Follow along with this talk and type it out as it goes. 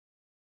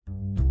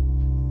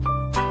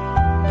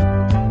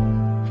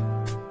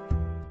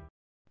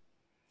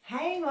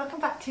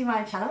back to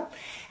my channel.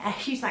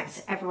 Huge thanks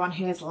to everyone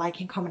who is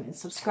liking, commenting,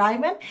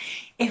 subscribing.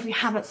 If you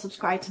haven't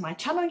subscribed to my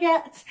channel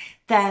yet,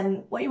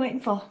 then what are you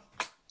waiting for?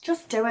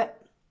 Just do it.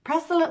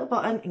 Press the little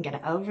button and get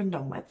it over and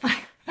done with.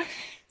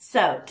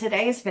 So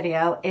today's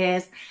video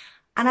is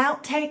an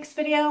outtakes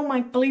video,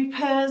 my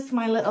bloopers,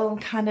 my little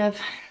kind of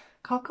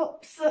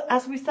cock-ups,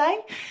 as we say.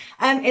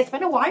 It's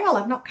been a while.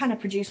 I've not kind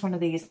of produced one of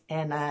these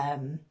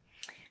in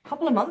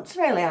couple of months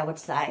really, I would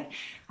say.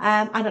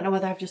 I don't know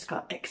whether I've just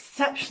got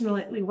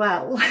exceptionally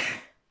well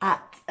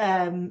at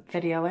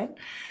videoing,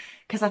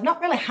 because I've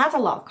not really had a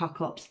lot of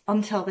cock-ups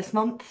until this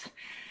month.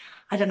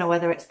 I don't know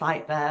whether it's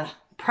like the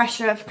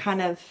pressure of kind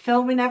of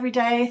filming every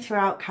day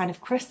throughout kind of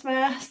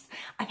Christmas.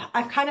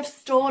 I've kind of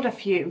stored a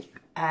few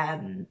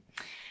kind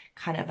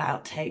of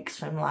outtakes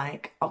from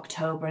like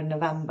October and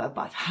November,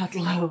 but I've had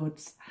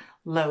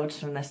loads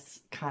from this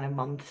kind of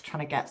month,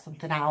 trying to get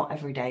something out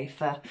every day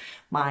for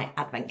my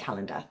advent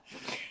calendar.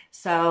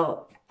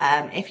 So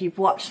if you've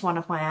watched one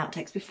of my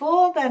outtakes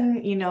before,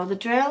 then you know the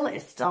drill.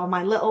 It's all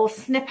my little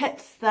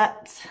snippets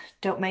that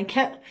don't make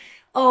it,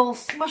 all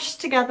smushed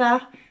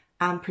together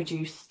and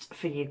produced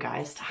for you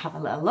guys to have a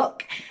little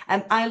look.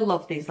 I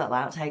love these little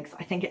outtakes.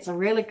 I think it's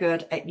really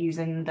good at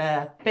using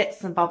the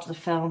bits and bobs of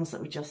films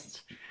that were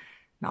just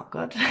not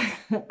good.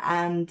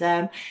 And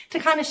to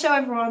kind of show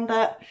everyone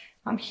that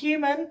I'm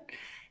human,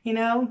 you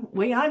know,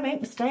 I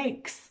make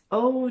mistakes.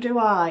 Oh, do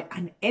I?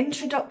 And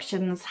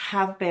introductions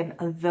have been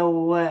the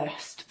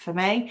worst for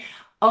me.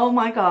 Oh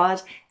my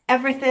God,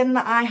 everything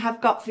that I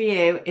have got for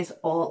you is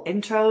all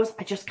intros.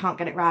 I just can't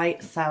get it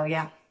right. So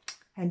yeah,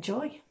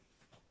 enjoy.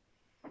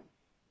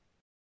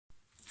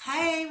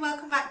 Hey,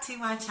 welcome back to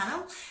my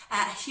channel.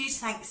 Huge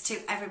thanks to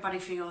everybody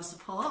for your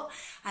support,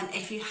 and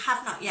if you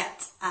have not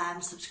yet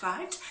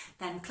subscribed,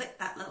 then click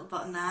that little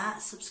button there,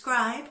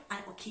 subscribe, and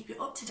it will keep you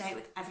up to date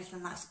with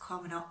everything that's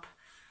coming up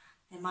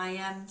in my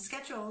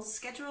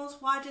schedules.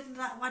 Why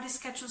do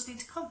schedules need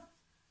to come?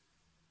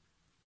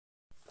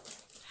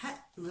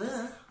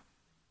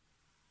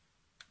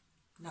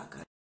 Not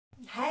good.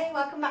 Hey,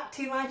 welcome back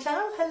to my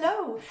channel.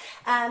 Hello.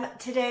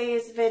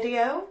 Today's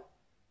video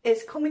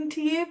is coming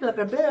to you, blah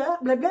blah blah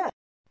blah blah.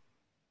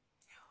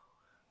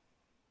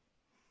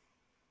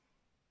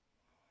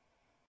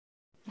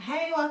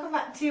 Hey, welcome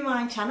back to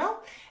my channel.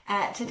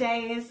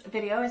 Today's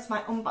video is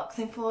my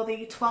unboxing for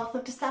the 12th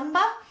of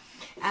December.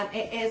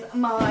 It is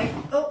my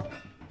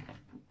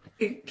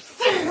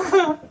oops.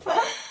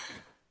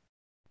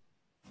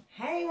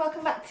 Hey,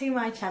 welcome back to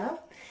my channel.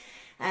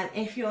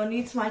 If you're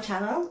new to my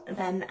channel,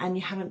 then and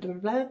you haven't blah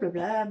blah blah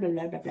blah blah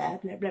blah blah blah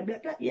blah blah blah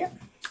blah, yeah,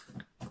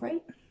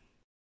 great.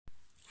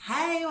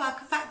 Hey,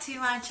 welcome back to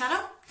my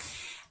channel.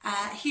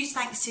 Huge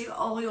thanks to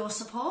all your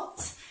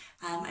support.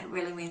 It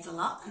really means a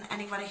lot. And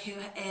anybody who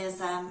is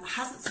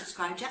hasn't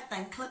subscribed yet,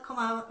 then click on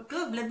my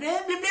blah blah blah blah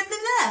blah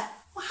blah.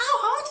 Well, how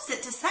hard is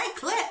it to say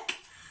click?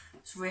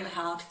 It's really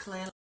hard,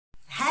 clearly.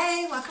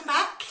 Hey, welcome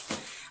back.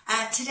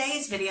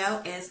 Today's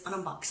video is an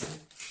unboxing.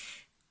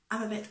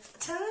 I'm a bit.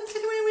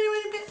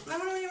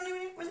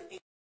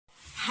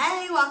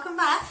 Hey, welcome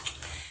back.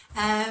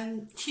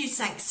 Huge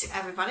thanks to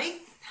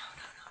everybody.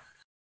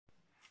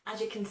 As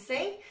you can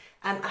see,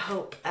 I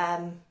hope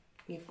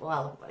you've,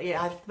 well,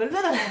 yeah, I've...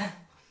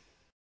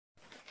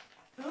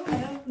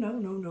 Oh,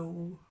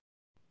 no.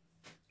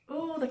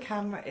 Oh, the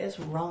camera is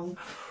wrong.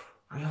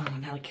 Oh, I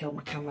nearly killed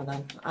my camera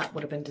then. That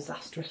would have been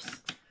disastrous.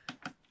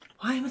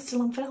 Why am I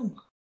still on film?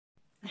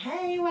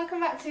 Hey, welcome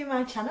back to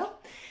my channel.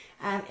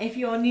 If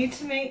you're new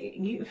to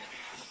me,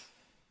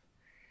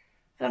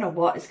 I don't know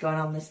what is going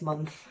on this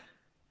month.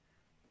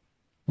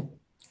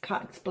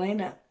 Can't explain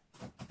it.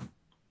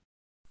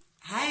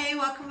 Hey,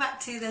 welcome back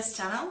to this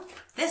channel.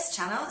 This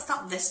channel? It's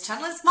not this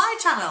channel, it's my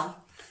channel.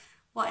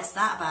 What is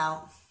that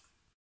about?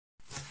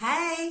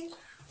 Hey,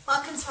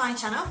 welcome to my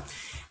channel.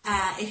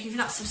 If you've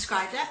not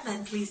subscribed yet,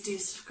 then please do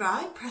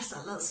subscribe. Press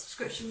that little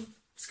subscription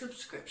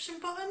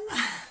button.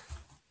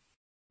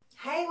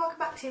 Hey, welcome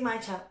back to my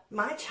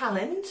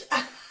challenge.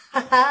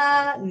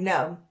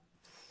 No.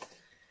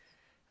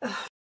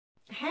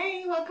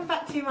 Hey, welcome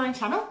back to my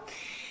channel.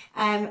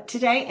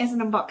 Today is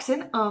an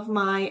unboxing of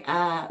my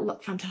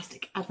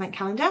Lookfantastic advent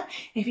calendar.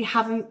 If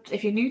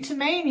you're new to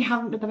me and you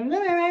haven't,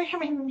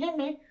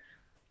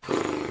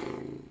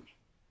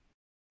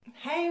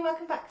 hey,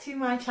 welcome back to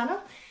my channel.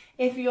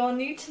 If you're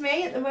new to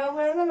me at the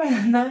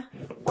moment,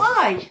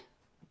 why?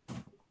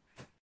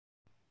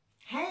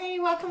 Hey,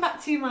 welcome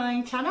back to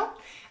my channel.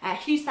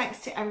 Huge thanks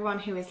to everyone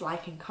who is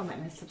liking,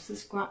 commenting and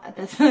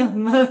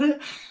subscribing.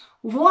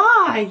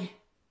 Why?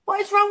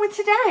 What is wrong with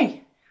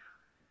today?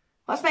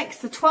 What makes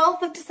the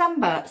 12th of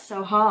December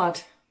so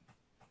hard?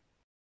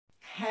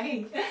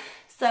 Hey,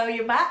 so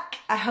you're back.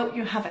 I hope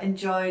you have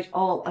enjoyed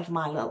all of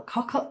my little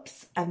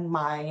cock-ups and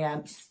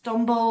my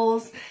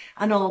stumbles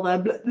and all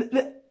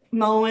the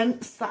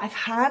moments that I've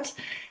had.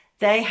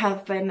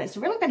 It's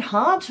really been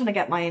hard trying to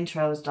get my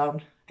intros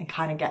done and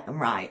kind of get them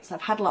right. So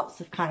I've had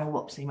lots of kind of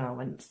whoopsie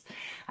moments.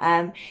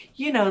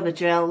 You know the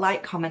drill,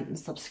 like, comment and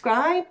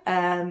subscribe.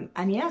 And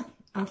yeah,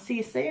 I'll see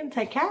you soon.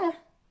 Take care.